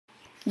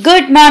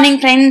Good morning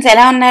friends,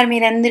 ఎలా ఉన్నారు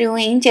మీరందరూ?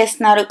 ఏం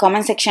చేస్తున్నారు?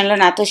 కామెంట్ సెక్షన్లో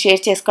నాతో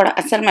షేర్ చేసుకోవడం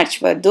అస్సలు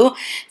మర్చిపోవద్దు.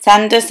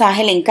 సంతోష్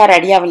సాహిల్ ఇంకా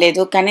రెడీ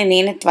అవ్వలేదు, కానీ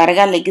నేను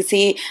త్వరగా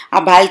లెగిసి ఆ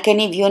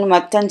బాల్కనీ వ్యూని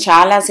మొత్తం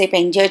చాలాసేపు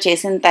ఎంజాయ్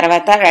చేసిన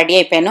తర్వాత రెడీ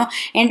అయిపోయాను.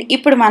 అండ్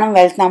ఇప్పుడు మనం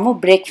వెళ్తున్నాము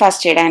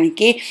బ్రేక్ఫాస్ట్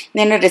చేయడానికి.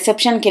 నేను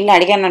రిసెప్షన్కి వెళ్ళి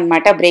అడిగాను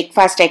అనమాట,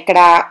 బ్రేక్ఫాస్ట్ ఎక్కడ,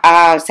 ఆ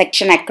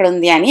సెక్షన్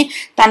ఎక్కడుంది అని.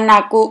 తను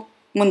నాకు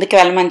ముందుకు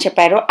వెళ్ళమని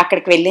చెప్పారు.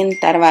 అక్కడికి వెళ్ళిన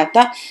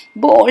తర్వాత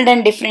బోల్డ్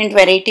అండ్ డిఫరెంట్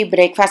వెరైటీ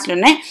బ్రేక్ఫాస్ట్లు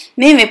ఉన్నాయి.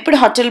 మేము ఎప్పుడు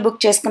హోటల్ బుక్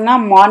చేసుకున్నా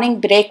మార్నింగ్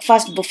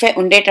బ్రేక్ఫాస్ట్ బుఫే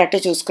ఉండేటట్టు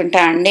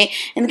చూసుకుంటామండి.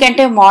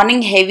 ఎందుకంటే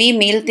మార్నింగ్ హెవీ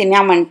మీల్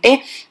తినామంటే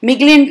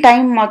మిగిలిన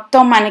టైం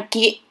మొత్తం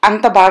మనకి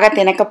అంత బాగా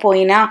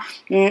తినకపోయినా,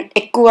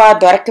 ఎక్కువ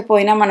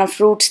దొరకపోయినా మనం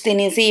ఫ్రూట్స్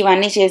తినేసి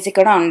ఇవన్నీ చేసి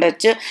కూడా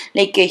ఉండొచ్చు.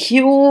 లైక్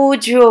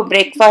హ్యూజ్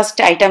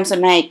బ్రేక్ఫాస్ట్ ఐటమ్స్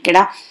ఉన్నాయి ఇక్కడ.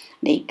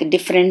 లైక్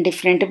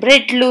డిఫరెంట్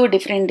బ్రెడ్లు,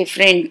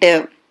 డిఫరెంట్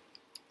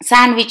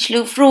శాండ్విచ్లు,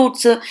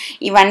 ఫ్రూట్స్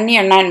ఇవన్నీ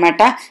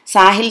ఉన్నాయన్నమాట.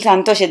 సాహిల్,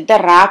 సంతోష్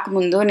ఇద్దరు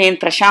రాకముందు నేను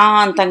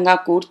ప్రశాంతంగా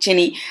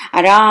కూర్చుని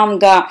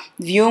ఆరాంగా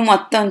వ్యూ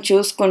మొత్తం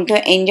చూసుకుంటూ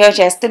ఎంజాయ్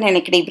చేస్తూ నేను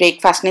ఇక్కడ ఈ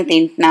బ్రేక్ఫాస్ట్ని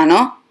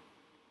తింటున్నాను.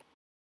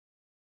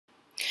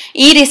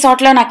 ఈ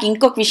రిసార్ట్లో నాకు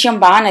ఇంకొక విషయం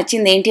బాగా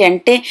నచ్చింది. ఏంటి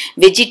అంటే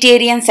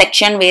వెజిటేరియన్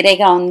సెక్షన్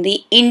వేరేగా ఉంది,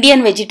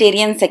 ఇండియన్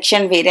వెజిటేరియన్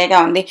సెక్షన్ వేరేగా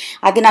ఉంది.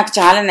 అది నాకు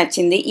చాలా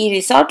నచ్చింది. ఈ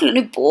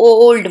రిసార్ట్లోని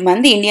బోల్డ్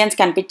మంది ఇండియన్స్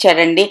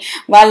కనిపించారండి.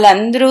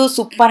 వాళ్ళందరూ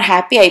సూపర్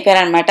హ్యాపీ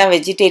అయిపోయారనమాట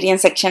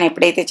వెజిటేరియన్ సెక్షన్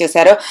ఎప్పుడైతే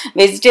చూసారో.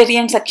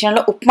 వెజిటేరియన్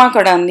సెక్షన్లో ఉప్మా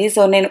కూడా ఉంది.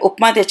 సో నేను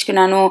ఉప్మా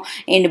తెచ్చుకున్నాను,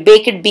 అండ్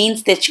బేక్డ్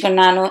బీన్స్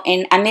తెచ్చుకున్నాను,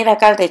 అండ్ అన్ని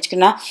రకాలు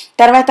తెచ్చుకున్నా.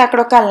 తర్వాత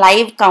అక్కడ ఒక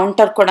లైవ్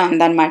కౌంటర్ కూడా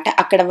ఉందన్నమాట.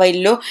 అక్కడ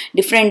వీళ్ళు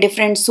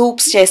డిఫరెంట్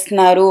సూప్స్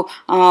చేస్తున్నారు,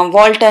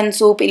 వాల్టన్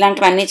సూప్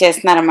ఇలాంటివన్నీ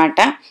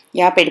చేస్తున్నారన్నమాట.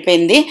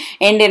 పెడిపోయింది.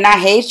 అండ్ నా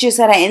హెయిర్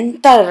చూసారా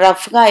ఎంత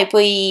రఫ్గా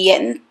అయిపోయి,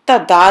 ఎంత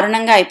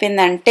దారుణంగా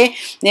అయిపోయిందంటే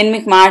నేను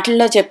మీకు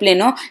మాటల్లో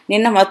చెప్పలేను.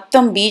 నిన్న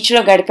మొత్తం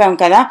బీచ్లో గడిపాం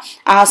కదా,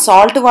 ఆ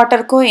సాల్ట్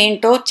వాటర్కు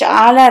ఏంటో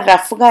చాలా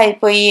రఫ్గా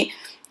అయిపోయి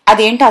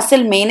అదేంటో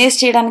అస్సలు మేనేజ్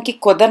చేయడానికి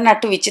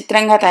కుదరనట్టు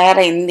విచిత్రంగా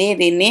తయారైంది.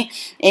 దీన్ని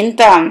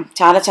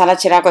చాలా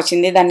చిరాకు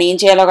వచ్చింది. దాన్ని ఏం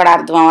చేయాలో కూడా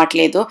అర్థం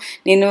అవ్వట్లేదు.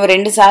 నేను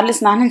 2 సార్లు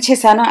స్నానం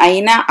చేశాను,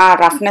 అయినా ఆ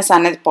రఫ్నెస్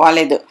అనేది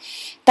పోలేదు.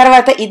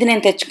 తర్వాత ఇది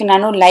నేను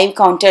తెచ్చుకున్నాను లైవ్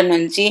కౌంటర్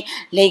నుంచి.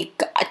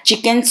 లైక్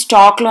చికెన్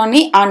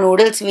స్టాక్లోని ఆ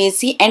నూడిల్స్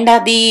వేసి, అండ్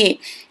అది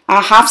ఆ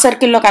హాఫ్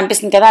సర్కిల్లో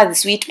కనిపిస్తుంది కదా, అది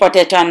స్వీట్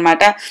పొటాటో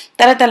అనమాట.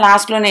 తర్వాత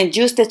లాస్ట్లో నేను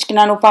జ్యూస్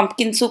తెచ్చుకున్నాను,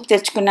 పంప్కిన్ సూప్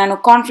తెచ్చుకున్నాను,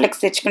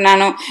 కార్న్ఫ్లెక్స్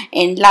తెచ్చుకున్నాను,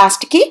 అండ్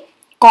లాస్ట్కి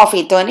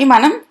కాఫీతోని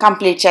మనం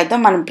కంప్లీట్ చేద్దాం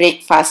మన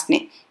బ్రేక్ఫాస్ట్ని.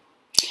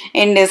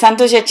 అండ్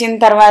సంతోష్ వచ్చిన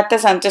తర్వాత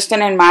సంతోష్తో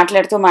నేను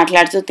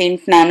మాట్లాడుతూ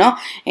తింటున్నాను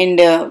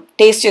అండ్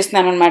టేస్ట్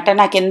చేస్తున్నాను అనమాట.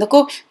 నాకు ఎందుకు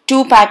 2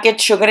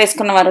 ప్యాకెట్స్ షుగర్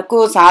వేసుకున్న వరకు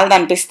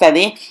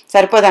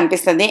సరిపోదు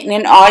అనిపిస్తుంది.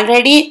 నేను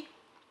ఆల్రెడీ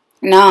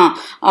నా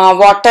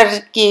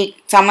వాటర్కి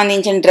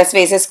సంబంధించిన డ్రెస్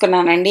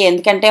వేసేసుకున్నానండి.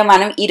 ఎందుకంటే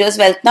మనం ఈరోజు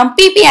వెళ్తున్నాం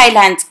పీపీ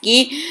ఐలాండ్స్కి.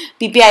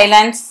 పీపీ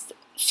ఐలాండ్స్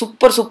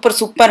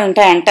సూపర్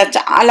ఉంటాయంట.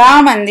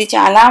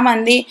 చాలా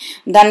మంది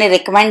దాన్ని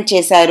రికమెండ్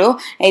చేశారు.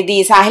 ఇది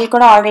సాహిల్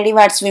కూడా ఆల్రెడీ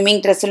వాడు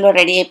స్విమ్మింగ్ డ్రెస్సుల్లో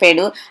రెడీ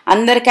అయిపోయాడు.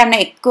 అందరికన్నా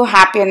ఎక్కువ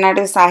హ్యాపీ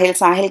ఉన్నాడు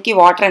సాహిల్కి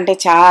వాటర్ అంటే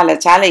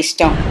చాలా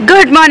ఇష్టం.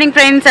 గుడ్ మార్నింగ్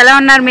ఫ్రెండ్స్, ఎలా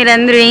ఉన్నారు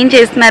మీరందరూ? ఏం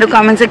చేస్తున్నారు?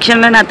 కామెంట్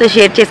సెక్షన్లో నాతో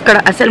షేర్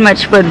చేసుకోవడం అసలు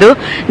మర్చిపోద్దు.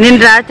 నేను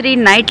రాత్రి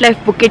నైట్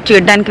లైఫ్ బుకెట్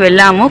చూడడానికి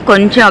వెళ్ళాము.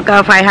 కొంచెం ఒక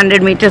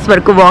 500 మీటర్స్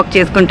వరకు వాక్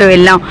చేసుకుంటూ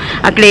వెళ్ళాం.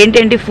 అక్కడ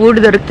ఏంటంటే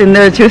ఫుడ్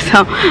దొరుకుతుందో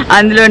చూసాం.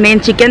 అందులో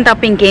నేను చికెన్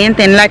తప్ప ఇంకేం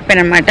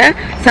తినలేకపోయాను అనమాట.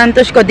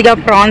 సంతోష్ కొద్దిగా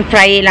ప్రాన్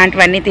ఫ్రై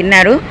ఇలాంటివన్నీ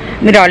తిన్నారు.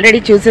 మీరు ఆల్రెడీ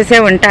చూసేసే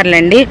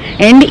ఉంటారులేండి.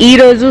 అండ్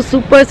ఈరోజు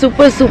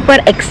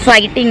సూపర్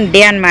ఎక్సైటింగ్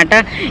డే అనమాట.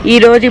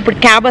 ఈరోజు ఇప్పుడు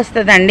క్యాబ్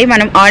వస్తుందండి.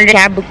 మనం ఆల్రెడీ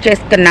క్యాబ్ బుక్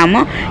చేసుకున్నాము.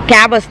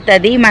 క్యాబ్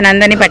వస్తుంది,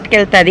 మనందరినీ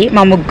పట్టుకెళ్తుంది,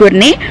 మా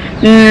ముగ్గురిని.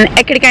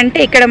 ఎక్కడికంటే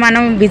ఇక్కడ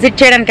మనం విజిట్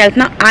చేయడానికి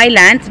వెళ్తున్నాం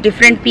ఐలాండ్స్,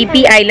 డిఫరెంట్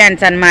పీపీ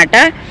ఐలాండ్స్ అనమాట.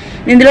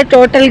 ఇందులో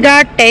టోటల్గా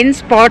 10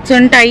 స్పాట్స్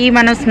ఉంటాయి.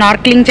 మనం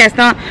స్నార్క్లింగ్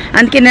చేస్తాం.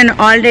 అందుకే నేను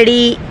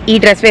ఆల్రెడీ ఈ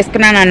డ్రెస్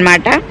వేసుకున్నాను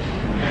అనమాట.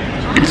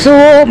 సో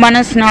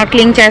మనం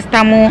స్నార్క్లింగ్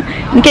చేస్తాము,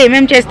 ఇంకా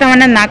ఏమేమి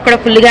చేస్తామన్నది నాకు కూడా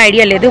ఫుల్గా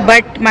ఐడియా లేదు.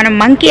 బట్ మనం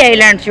మంకీ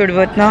ఐలాండ్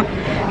చూడబోతున్నాం,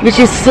 విచ్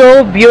ఇస్ సో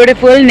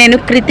బ్యూటిఫుల్. నేను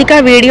కృతిక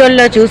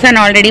వీడియోల్లో చూసాను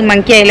ఆల్రెడీ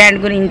మంకీ ఐలాండ్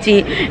గురించి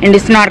అండ్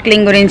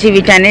స్నార్క్లింగ్ గురించి,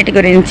 వీటన్నిటి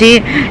గురించి.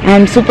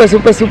 I'm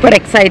super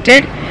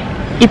excited.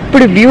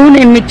 ఇప్పుడు వ్యూ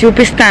నేను మీకు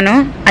చూపిస్తాను.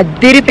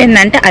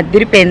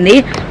 అదిరిపోయింది.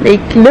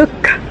 లైక్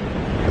లుక్,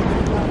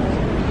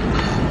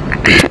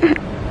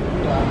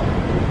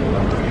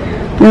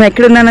 మేము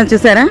ఎక్కడున్నానో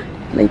చూసారా?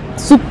 లైక్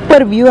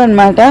సూపర్ వ్యూ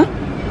అనమాట.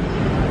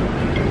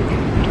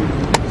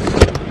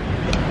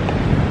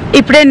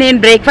 ఇప్పుడే నేను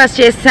బ్రేక్ఫాస్ట్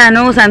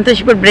చేస్తాను,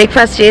 సంతోష్ ఇప్పుడు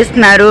బ్రేక్ఫాస్ట్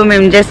చేస్తున్నారు.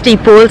 మేము జస్ట్ ఈ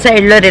పోల్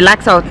సైడ్లో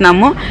రిలాక్స్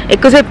అవుతున్నాము.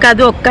 ఎక్కువసేపు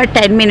కాదు, ఒక్క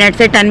 10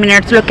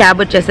 మినిట్స్లో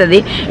క్యాబ్ వచ్చేస్తుంది.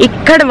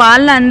 ఇక్కడ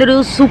వాళ్ళందరూ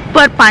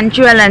సూపర్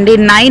పంచువల్ అండి.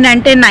 9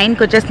 అంటే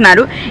 9కి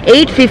వచ్చేస్తున్నారు.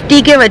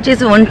 8:50కే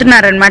వచ్చేసి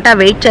ఉంటున్నారనమాట,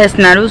 వెయిట్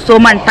చేస్తున్నారు. సో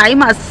మన టైం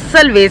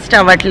అస్సలు వేస్ట్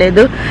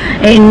అవ్వట్లేదు.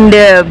 And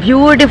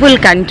beautiful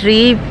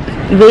country,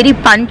 very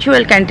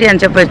punctual country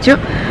అని చెప్పొచ్చు.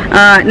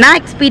 నా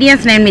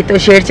ఎక్స్పీరియన్స్ నేను మీతో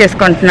షేర్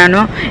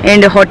చేసుకుంటున్నాను.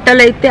 అండ్ హోటల్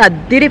అయితే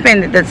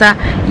అదిరిపోయింది తెలుసా.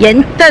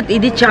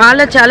 ఇది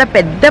చాలా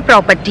పెద్ద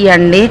ప్రాపర్టీ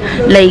అండి.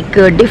 లైక్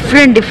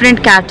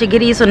డిఫరెంట్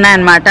కేటగిరీస్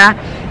ఉన్నాయన్నమాట.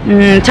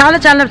 చాలా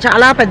చాలా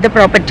చాలా పెద్ద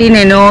ప్రాపర్టీ.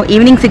 నేను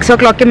ఈవినింగ్ 6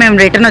 o'clockకి మేము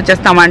రిటర్న్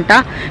వచ్చేస్తామంట.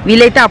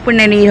 వీలైతే అప్పుడు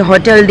నేను ఈ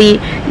హోటల్ది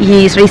ఈ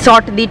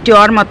రిసార్ట్ది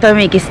టూర్ మొత్తం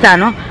మీకు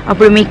ఇస్తాను.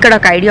 అప్పుడు మీకు ఇక్కడ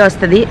ఒక ఐడియా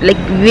వస్తుంది.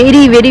 Like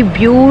very very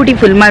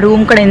beautiful. మా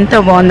రూమ్ కూడా ఎంత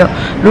బాగుందో.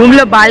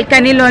 రూమ్లో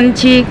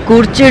బాల్కనీలోంచి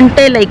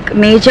కూర్చుంటే లైక్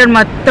నేచర్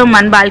మొత్తం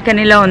మన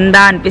బాల్కనీలో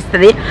ఉందా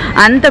అనిపిస్తుంది.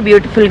 అంత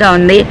బ్యూటిఫుల్గా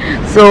ఉంది.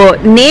 సో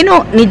నేను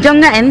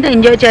నిజంగా ఎంత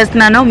ఎంజాయ్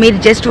చేస్తున్నానో మీరు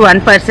జస్ట్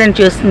 1%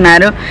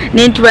 చూస్తున్నారు.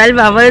 నేను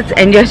 12 hours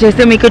ఎంజాయ్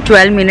చేస్తే మీకు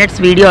 12 minutes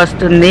వీడియో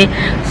వస్తుంది.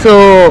 సో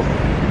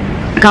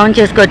కౌంట్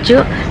చేసుకోవచ్చు.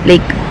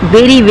 Like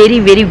very very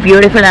very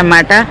beautiful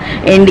అన్నమాట.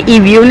 అండ్ ఈ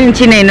వ్యూ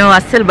నుంచి నేను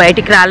అస్సలు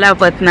బయటికి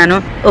రాలేకపోతున్నాను.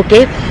 ఓకే,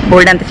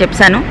 బోల్డ్ అంతా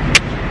చెప్పాను.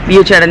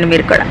 వ్యూ చూడండి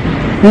మీరు కూడా.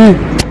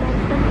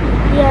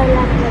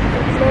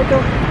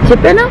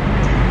 చెప్పాను.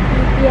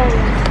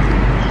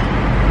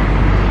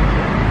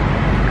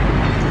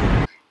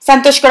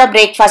 సంతోష్ కూడా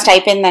బ్రేక్ఫాస్ట్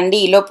అయిపోయిందండి.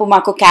 ఈలోపు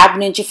మాకు క్యాబ్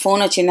నుంచి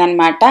ఫోన్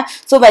వచ్చిందనమాట.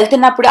 సో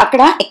వెళ్తున్నప్పుడు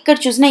అక్కడ ఎక్కడ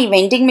చూసినా ఈ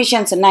వెండింగ్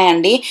మిషన్స్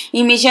ఉన్నాయండి.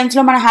 ఈ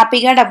మిషన్స్లో మనం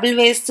హ్యాపీగా డబ్బులు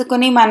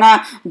వేసుకుని మన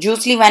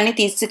జ్యూస్లు ఇవన్నీ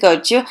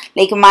తీసుకోవచ్చు.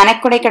 లైక్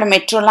మనకు కూడా ఇక్కడ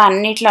మెట్రోలో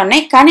అన్నిట్లో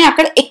ఉన్నాయి, కానీ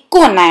అక్కడ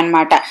ఎక్కువ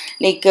ఉన్నాయన్నమాట.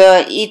 లైక్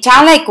ఈ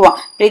చాలా ఎక్కువ.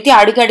 ప్రతి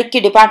అడుగడికి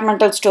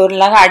డిపార్ట్మెంటల్ స్టోర్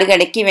లాగా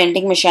అడుగడికి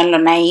వెండింగ్ మిషన్లు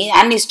ఉన్నాయి.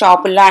 అన్ని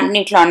స్టాపుల్లో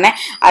అన్నిట్లో ఉన్నాయి.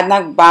 అది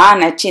నాకు బాగా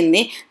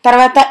నచ్చింది.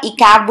 తర్వాత ఈ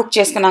క్యాబ్ బుక్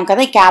చేసుకున్నాం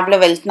కదా, ఈ క్యాబ్లో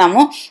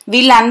వెళ్తున్నాము.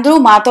 వీళ్ళందరూ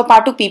మాతో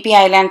పాటు పీపీ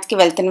ఐలాండ్స్కి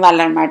వెళ్తున్న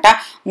వాళ్ళు అనమాట.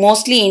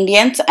 మోస్ట్లీ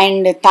ఇండియన్స్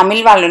అండ్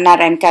తమిళ్ వాళ్ళు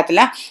ఉన్నారు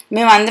వెనకాతల.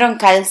 మేమందరం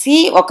కలిసి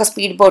ఒక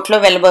స్పీడ్ బోట్లో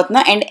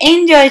వెళ్ళబోతున్నాం అండ్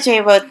ఎంజాయ్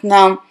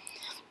చేయబోతున్నాం.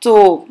 సో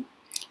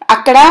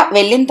అక్కడ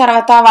వెళ్ళిన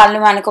తర్వాత వాళ్ళు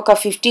మనకు ఒక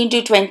 15 to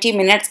 20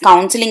 minutes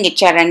కౌన్సిలింగ్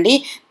ఇచ్చారండి.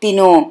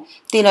 తిను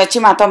వచ్చి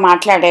మాతో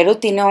మాట్లాడారు.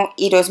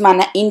 ఈరోజు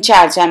మన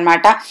ఇన్ఛార్జ్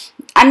అనమాట.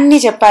 అన్నీ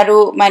చెప్పారు.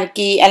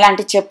 మనకి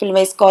ఎలాంటి చెప్పులు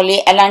వేసుకోవాలి,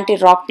 ఎలాంటి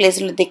రాక్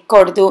ప్లేసులు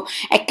దిగకూడదు,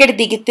 ఎక్కడ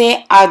దిగితే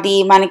అది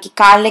మనకి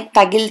కాళ్ళకి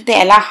తగిలితే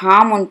ఎలా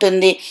హామ్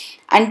ఉంటుంది,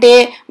 అంటే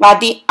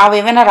అవి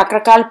ఏమైనా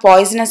రకరకాల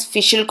పాయిజనస్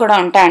ఫిష్లు కూడా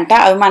ఉంటాయంట.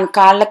 అవి మన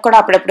కాళ్ళకు కూడా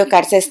అప్పుడప్పుడు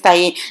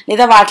కరిసేస్తాయి,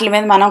 లేదా వాటి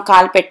మీద మనం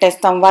కాలు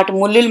పెట్టేస్తాం. వాటి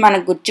ముళ్ళులు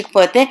మనకు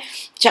గుచ్చుకుపోతే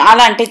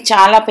చాలా అంటే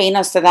చాలా పెయిన్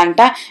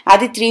వస్తుందంట.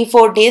 అది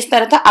 3-4 days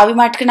తర్వాత అవి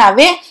మట్టుకుని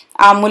అవే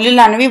ఆ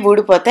ముళ్ళులు అనేవి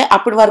ఊడిపోతాయి.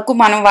 అప్పటి వరకు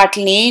మనం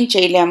వాటిని ఏం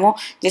చేయలేము,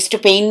 జస్ట్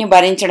పెయిన్ని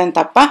భరించడం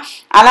తప్ప.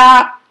 అలా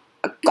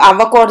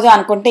అవ్వకూడదు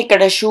అనుకుంటే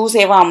ఇక్కడ షూస్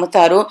ఏవో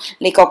అమ్ముతారు.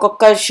 లైక్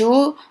ఒక్కొక్క షూ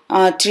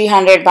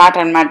 300 baht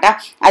అనమాట.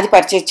 అది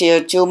పర్చేజ్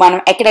చేయొచ్చు. మనం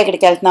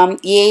ఎక్కడెక్కడికి వెళ్తున్నాం,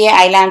 ఏ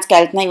ఐలాండ్స్కి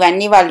వెళ్తున్నాం,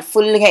 ఇవన్నీ వాళ్ళు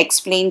ఫుల్గా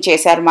ఎక్స్ప్లెయిన్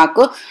చేశారు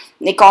మాకు.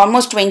 లైక్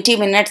ఆల్మోస్ట్ 20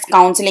 minutes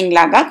కౌన్సిలింగ్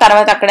లాగా.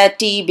 తర్వాత అక్కడ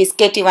టీ,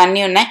 బిస్కెట్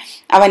ఇవన్నీ ఉన్నాయి.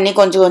 అవన్నీ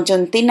కొంచెం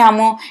కొంచెం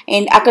తిన్నాము.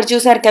 అండ్ అక్కడ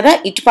చూసారు కదా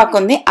ఇటుపక్క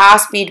ఉంది, ఆ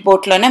స్పీడ్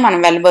బోట్లోనే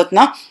మనం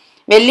వెళ్ళబోతున్నాం.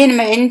 వెళ్ళిన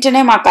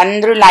వెంటనే మాకు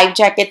అందరూ లైఫ్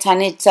జాకెట్స్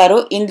అని ఇచ్చారు.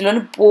 ఇందులో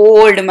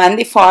బోల్డ్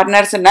మంది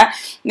ఫారినర్స్ ఉన్నారు.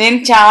 నేను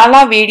చాలా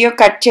వీడియో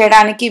కట్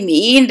చేయడానికి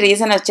మెయిన్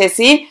రీజన్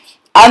వచ్చేసి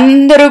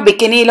అందరూ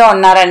బికినీలో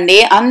ఉన్నారండి.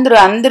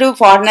 అందరూ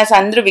ఫారినర్స్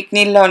అందరూ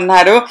బికినీలో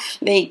ఉన్నారు.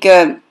 లైక్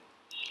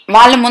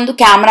వాళ్ళ ముందు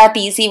కెమెరా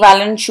తీసి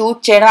వాళ్ళని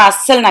షూట్ చేయడం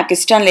అస్సలు నాకు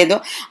ఇష్టం లేదు.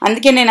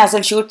 అందుకే నేను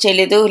అసలు షూట్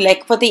చేయలేదు.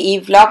 లేకపోతే ఈ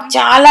వ్లాగ్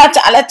చాలా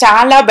చాలా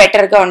చాలా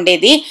బెటర్గా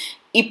ఉండేది.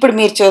 ఇప్పుడు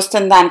మీరు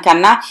చూస్తున్న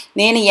దానికన్నా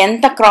నేను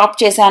ఎంత క్రాప్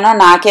చేశానో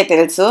నాకే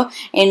తెలుసు.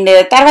 అండ్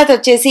తర్వాత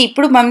వచ్చేసి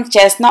ఇప్పుడు మనం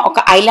చేస్తున్నాం, ఒక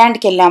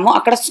ఐలాండ్కి వెళ్ళాము.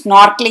 అక్కడ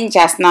స్నార్క్లింగ్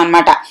చేస్తున్నాం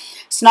అనమాట.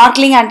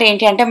 స్నార్క్లింగ్ అంటే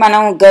ఏంటి అంటే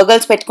మనం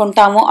గగల్స్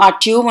పెట్టుకుంటాము, ఆ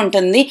ట్యూబ్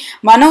ఉంటుంది,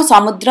 మనం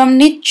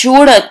సముద్రంని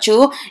చూడొచ్చు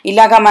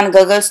ఇలాగా మన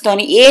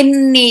గగల్స్తోని.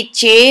 ఎన్ని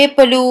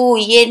చేపలు,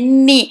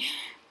 ఎన్ని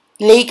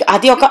లైక్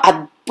అది ఒక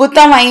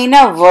అద్భుతమైన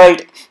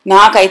వరల్డ్.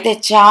 నాకైతే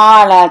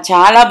చాలా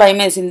చాలా భయం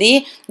వేసింది.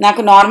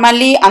 నాకు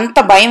నార్మల్లీ అంత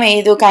భయం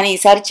వేయదు, కానీ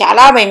ఈసారి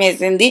చాలా భయం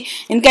వేసింది.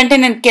 ఎందుకంటే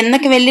నేను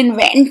కిందకి వెళ్ళిన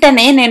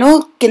వెంటనే నేను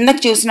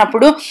కిందకి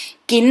చూసినప్పుడు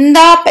కింద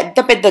పెద్ద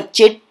పెద్ద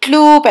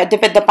చెట్లు, పెద్ద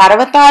పెద్ద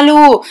పర్వతాలు,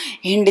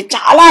 అండ్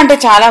చాలా అంటే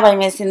చాలా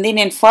భయం వేసింది.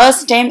 నేను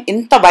ఫస్ట్ టైం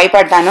ఇంత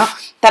భయపడ్డాను.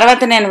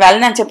 తర్వాత నేను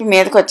వెళ్ళనని చెప్పి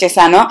మీదకి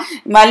వచ్చేసాను.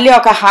 మళ్ళీ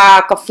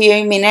ఒక few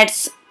minutes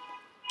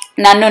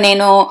నన్ను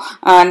నేను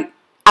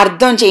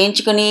అర్థం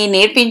చేయించుకుని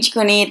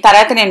నేర్పించుకుని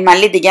తర్వాత నేను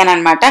మళ్ళీ దిగాను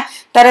అనమాట.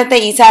 తర్వాత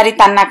ఈసారి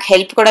తను నాకు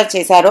హెల్ప్ కూడా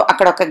చేశారు.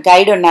 అక్కడ ఒక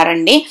గైడ్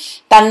ఉన్నారండి,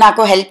 తను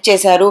నాకు హెల్ప్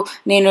చేశారు.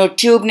 నేను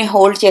ట్యూబ్ని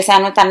హోల్డ్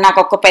చేశాను, తను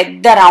నాకు ఒక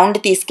పెద్ద రౌండ్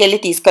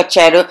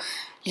తీసుకొచ్చారు.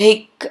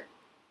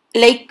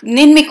 లైక్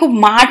నేను మీకు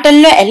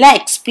మాటల్లో ఎలా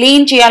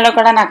ఎక్స్ప్లెయిన్ చేయాలో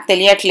కూడా నాకు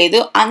తెలియట్లేదు,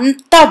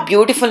 అంత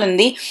బ్యూటిఫుల్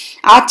ఉంది.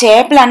 ఆ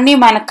చేపలన్నీ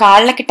మన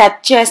కాళ్ళకి టచ్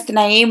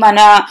చేస్తున్నాయి, మన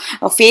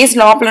ఫేస్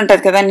లోపల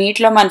ఉంటుంది కదా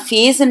నీటిలో, మన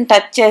ఫేస్ని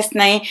టచ్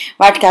చేస్తున్నాయి.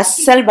 వాటికి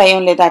అస్సలు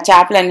భయం లేదు ఆ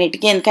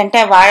చేపలన్నిటికీ,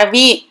 ఎందుకంటే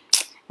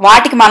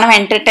వాటికి మనం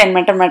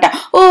ఎంటర్టైన్మెంట్ అనమాట.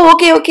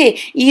 ఓకే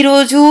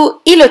ఈరోజు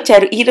వీళ్ళు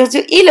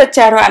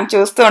వచ్చారు అని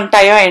చూస్తూ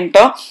ఉంటాయో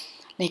ఏంటో.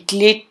 Like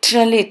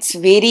literally it's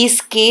very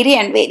scary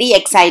and very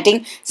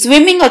exciting.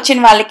 Swimming వచ్చిన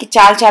వాళ్ళకి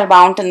చాలా చాలా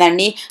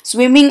బాగుంటుందండి.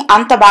 స్విమ్మింగ్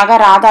అంత బాగా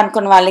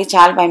రాదనుకున్న వాళ్ళకి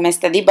చాలా భయం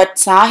వేస్తుంది. బట్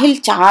సాహిల్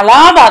చాలా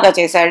బాగా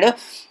చేశాడు,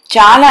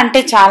 చాలా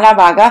అంటే చాలా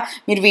బాగా.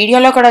 మీరు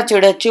వీడియోలో కూడా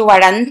చూడొచ్చు,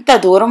 వాడంత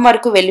దూరం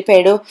వరకు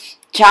వెళ్ళిపోయాడు,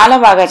 చాలా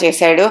బాగా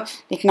చేశాడు.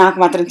 నాకు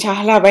మాత్రం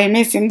చాలా భయం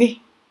వేసింది.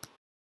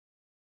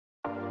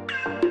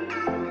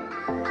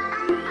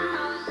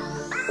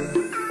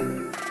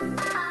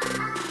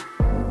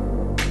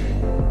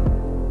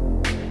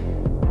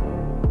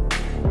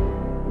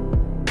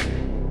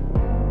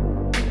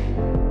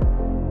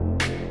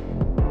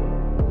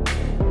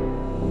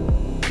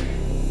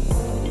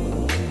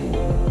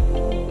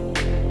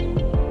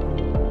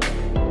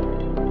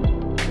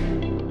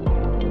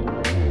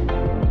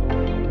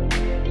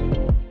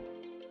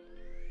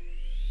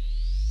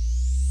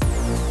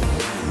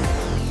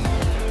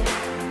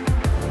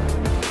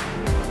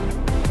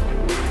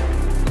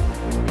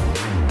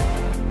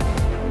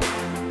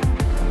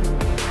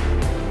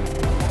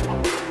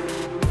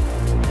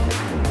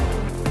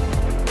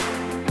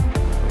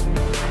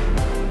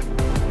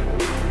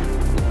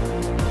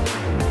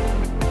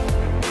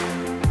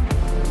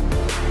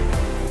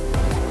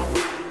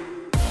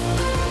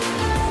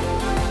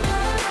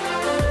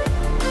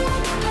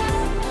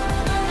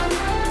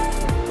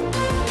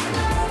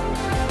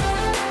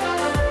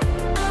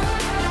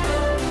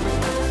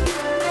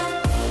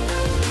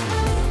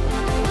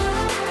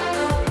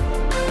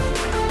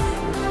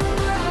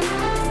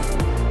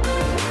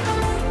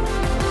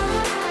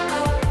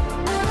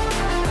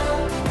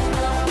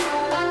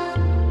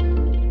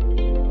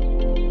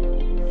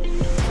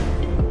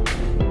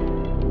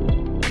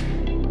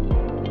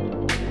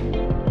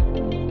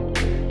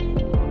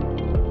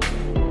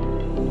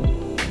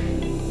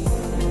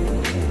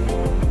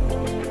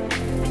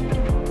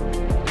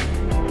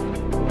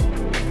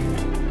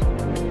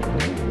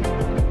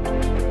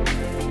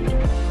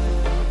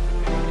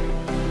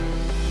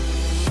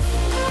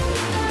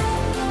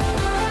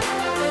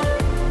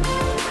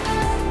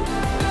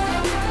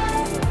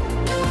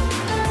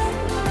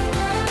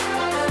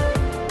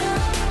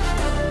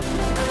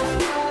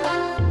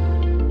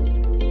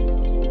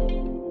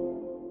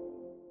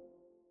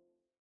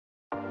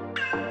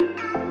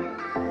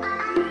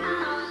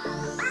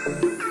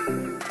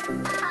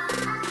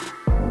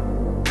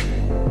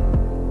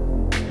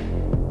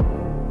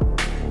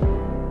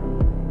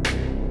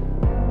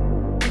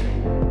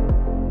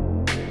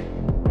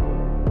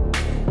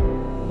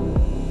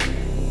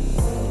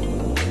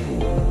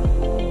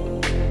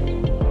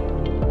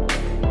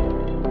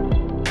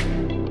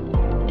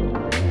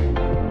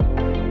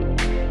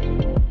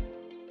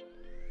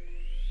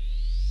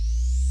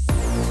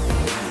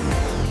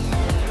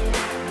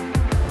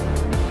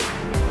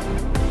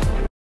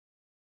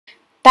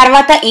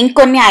 తర్వాత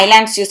ఇంకొన్ని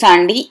ఐలాండ్స్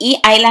చూసామండి. ఈ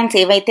ఐలాండ్స్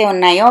ఏవైతే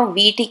ఉన్నాయో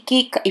వీటికి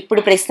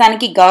ఇప్పుడు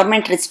ప్రస్తుతానికి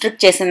గవర్నమెంట్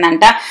రిస్ట్రిక్ట్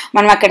చేసిందంట,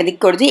 మనం అక్కడ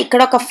దిక్కకూడదు.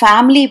 ఇక్కడ ఒక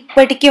ఫ్యామిలీ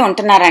ఇప్పటికీ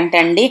ఉంటున్నారంట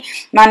అండి.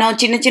 మనం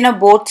చిన్న చిన్న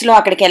బోట్స్లో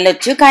అక్కడికి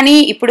వెళ్ళొచ్చు, కానీ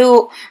ఇప్పుడు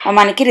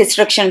మనకి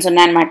రిస్ట్రిక్షన్స్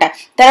ఉన్నాయన్నమాట.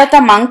 తర్వాత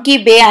మంకీ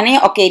బే అనే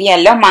ఒక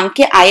ఏరియాలో,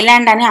 మంకీ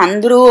ఐలాండ్ అని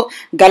అందరూ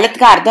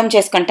గలత్గా అర్థం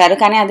చేసుకుంటారు,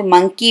 కానీ అది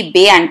మంకీ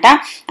బే అంట.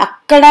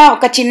 అక్కడ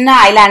ఒక చిన్న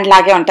ఐలాండ్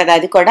లాగే ఉంటుంది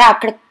అది కూడా.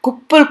 అక్కడ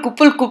కుప్పులు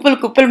కుప్పులు కుప్పులు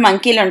కుప్పులు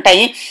మంకీలు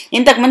ఉంటాయి.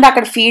 ఇంతకుముందు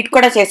అక్కడ ఫీడ్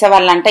కూడా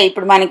చేసేవాళ్ళంట.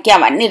 ఇప్పుడు మనకి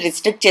అవన్నీ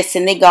రిస్ట్రిక్ట్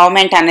చేసింది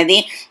గవర్నమెంట్ అనేది.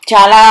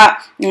 చాలా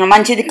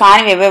మంచిది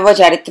కాని ఏవేవో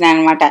జరుగుతున్నాయి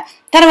అనమాట.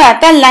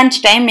 తర్వాత లంచ్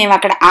టైం మేము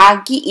అక్కడ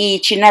ఆగి ఈ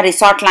చిన్న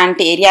రిసార్ట్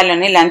లాంటి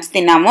ఏరియాలోనే లంచ్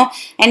తిన్నాము.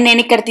 అండ్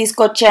నేను ఇక్కడ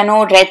తీసుకొచ్చాను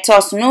రెడ్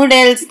సాస్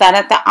నూడిల్స్,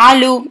 తర్వాత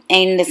ఆలు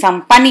అండ్ సమ్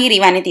పనీర్,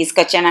 ఇవన్నీ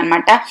తీసుకొచ్చాను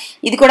అనమాట.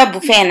 ఇది కూడా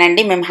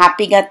బుఫేనండి, మేము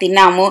హ్యాపీగా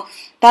తిన్నాము.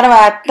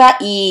 తర్వాత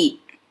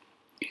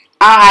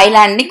ఆ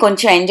ఐలాండ్ని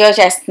కొంచెం ఎంజాయ్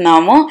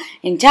చేస్తున్నాము.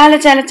 చాలా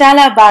చాలా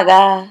చాలా బాగా.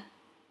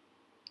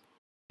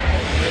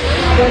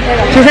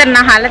 చూసారు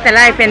నా హాలత్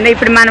ఎలా అయిపోయిందో.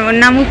 ఇప్పుడు మనం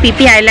ఉన్నాము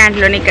పిపి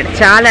ఐలాండ్లోని. ఇక్కడ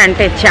చాలా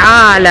అంటే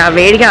చాలా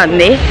వేడిగా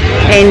ఉంది.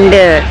 అండ్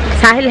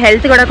సాహిల్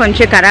హెల్త్ కూడా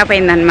కొంచెం ఖరాబ్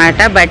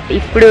అయిందనమాట, బట్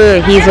ఇప్పుడు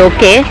హీఈస్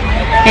ఓకే.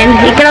 అండ్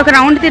ఇక్కడ ఒక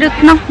రౌండ్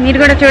తిరుగుతున్నాం, మీరు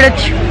కూడా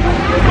చూడొచ్చు.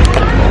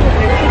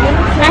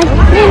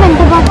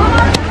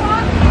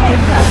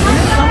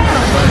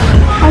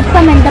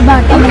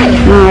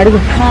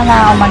 అడుగు.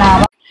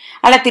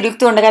 అలా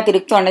తిరుగుతూ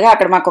ఉండగా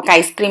అక్కడ మాకు ఒక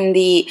ఐస్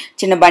క్రీమ్ది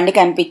చిన్న బండి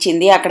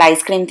కనిపించింది. అక్కడ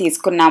ఐస్ క్రీమ్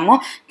తీసుకున్నాము.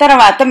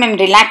 తర్వాత మేము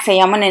రిలాక్స్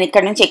అయ్యాము. నేను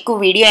ఇక్కడ నుంచి ఎక్కువ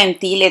వీడియో ఏం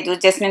తీయలేదు,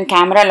 జస్ట్ నేను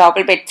కెమెరా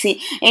లోపల పెట్టి.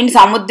 అండ్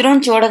సముద్రం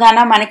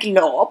చూడగానే మనకి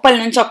లోపల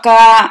నుంచి ఒక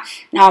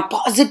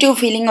పాజిటివ్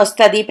ఫీలింగ్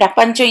వస్తుంది.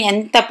 ప్రపంచం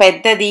ఎంత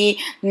పెద్దది,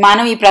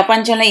 మనం ఈ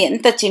ప్రపంచంలో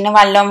ఎంత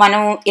చిన్నవాళ్ళం,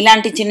 మనం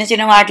ఇలాంటి చిన్న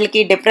చిన్న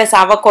వాటికి డిప్రెస్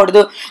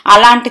అవ్వకూడదు,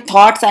 అలాంటి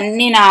థాట్స్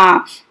అన్నీ నా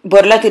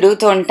బుర్రలో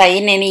తిరుగుతూ ఉంటాయి.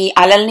 నేను ఈ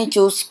అలల్ని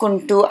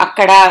చూసుకుంటూ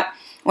అక్కడ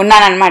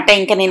ఉన్నానమాట.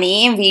 ఇంకా నేను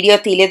ఏం వీడియో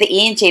తీయలేదు,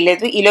 ఏం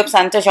చేయలేదు. ఈలోపు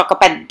సంతోష్ ఒక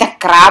పెద్ద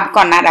క్రాబ్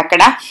కొన్నారు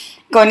అక్కడ,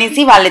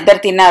 కొనేసి వాళ్ళిద్దరు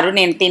తిన్నారు,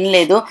 నేను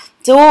తినలేదు.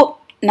 సో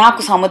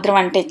నాకు సముద్రం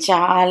అంటే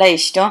చాలా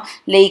ఇష్టం.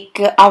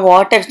 లైక్ ఆ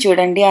వాటర్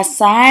చూడండి, ఆ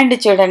శాండ్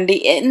చూడండి,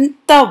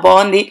 ఎంత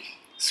బాగుంది.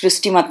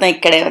 సృష్టి మొత్తం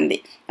ఇక్కడే ఉంది.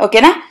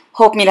 ఓకేనా?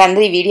 హోప్ మీరు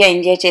అందరూ ఈ వీడియో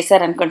ఎంజాయ్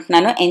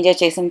చేశారనుకుంటున్నాను. ఎంజాయ్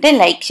చేస్తుంటే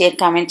లైక్, షేర్,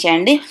 కామెంట్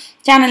చేయండి.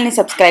 ఛానల్ని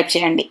సబ్స్క్రైబ్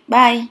చేయండి.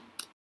 బాయ్.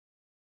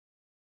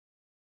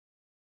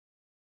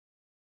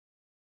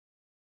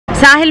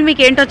 సాహిల్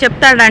మీకు ఏంటో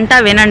చెప్తాడంట,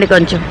 వినండి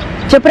కొంచెం.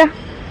 చెప్పురా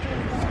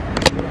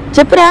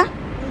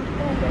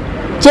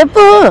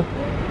చెప్పు.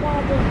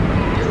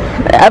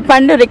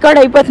 పండు రికార్డ్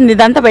అయిపోతుంది,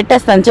 ఇదంతా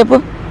పెట్టేస్తాను.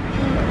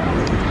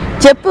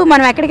 చెప్పు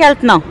మనం ఎక్కడికి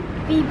వెళ్తున్నాం?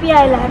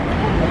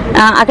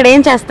 అక్కడ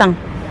ఏం చేస్తాం?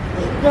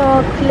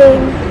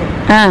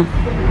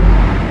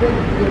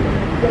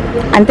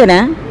 అంతేనా?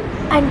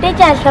 అంటే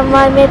చేస్తాం,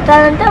 వాళ్ళు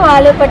మెత్తాలంటే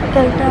వాళ్ళే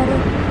పట్టుకెళ్తారు.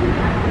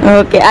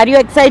 Okay, are you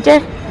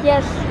excited?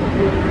 Yes.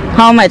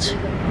 How much?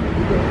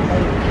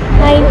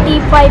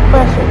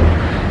 95%.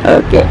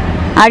 Okay.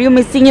 Are you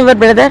missing your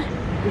brother?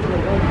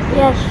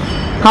 Yes.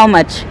 How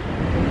much?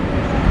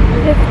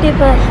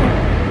 50%.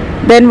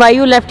 Then why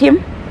you left him?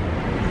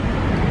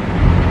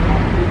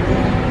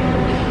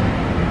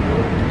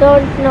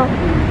 Don't know.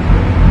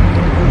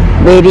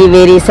 Very,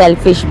 very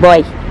selfish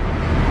boy.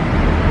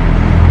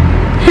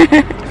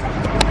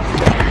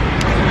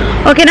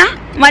 ఓకేనా?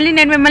 మళ్ళీ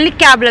నేను మిమ్మల్ని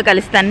క్యాబ్లో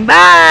కలుస్తాను.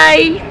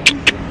 బాయ్.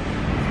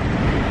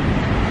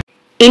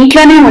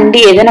 ఇంట్లోనే ఉండి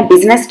ఏదైనా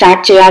బిజినెస్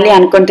స్టార్ట్ చేయాలి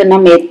అనుకుంటున్న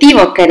ప్రతి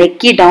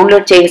ఒక్కరికి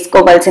డౌన్లోడ్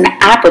చేసుకోవాల్సిన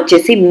యాప్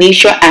వచ్చేసి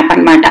మీషో యాప్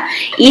అనమాట.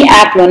 ఈ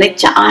యాప్ లోనే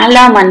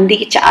చాలా మంది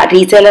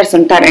రీసేలర్స్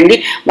ఉంటారండి.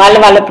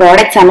 వాళ్ళ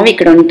ప్రోడక్ట్స్ అనేవి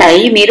ఇక్కడ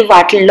ఉంటాయి. మీరు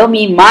వాటిల్లో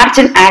మీ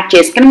మార్జిన్ యాడ్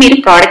చేసుకుని మీరు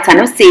ప్రోడక్ట్స్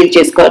అనేవి సేల్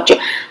చేసుకోవచ్చు.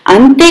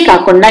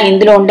 అంతేకాకుండా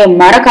ఇందులో ఉండే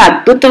మరొక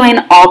అద్భుతమైన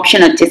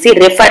ఆప్షన్ వచ్చేసి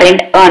రెఫర్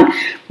అండ్ ఎర్న్.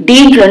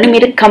 దీంట్లోని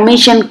మీరు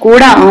కమిషన్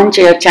కూడా ఎర్న్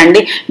చేయొచ్చు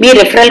అండి. మీ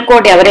రెఫరల్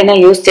కోడ్ ఎవరైనా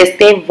యూజ్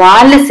చేస్తే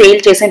వాళ్ళు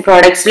సేల్ చేసిన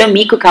ప్రోడక్ట్స్ లో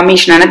మీకు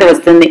కమిషన్ అనేది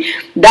వస్తుంది.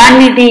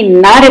 దానిది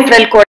నా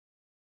రెఫరల్ కోడ్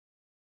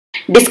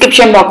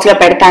డిస్క్రిప్షన్ బాక్స్ లో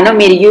పెడతాను,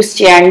 మీరు యూజ్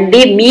చేయండి.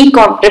 మీ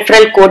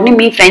రెఫరల్ కోడ్ ని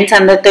మీ ఫ్రెండ్స్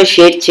అందరితో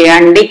షేర్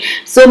చేయండి.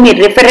 సో మీరు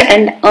రెఫర్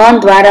అండ్ ఎర్న్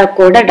ద్వారా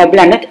కూడా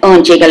డబ్బులు అనేది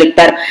ఎర్న్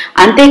చేయగలుగుతారు.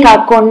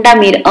 అంతేకాకుండా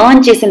మీరు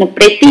ఎర్న్ చేసిన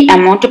ప్రతి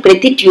అమౌంట్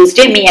ప్రతి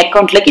ట్యూస్డే మీ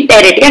అకౌంట్ లోకి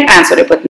డైరెక్ట్ గా ట్రాన్స్ఫర్ అయిపోతుంది.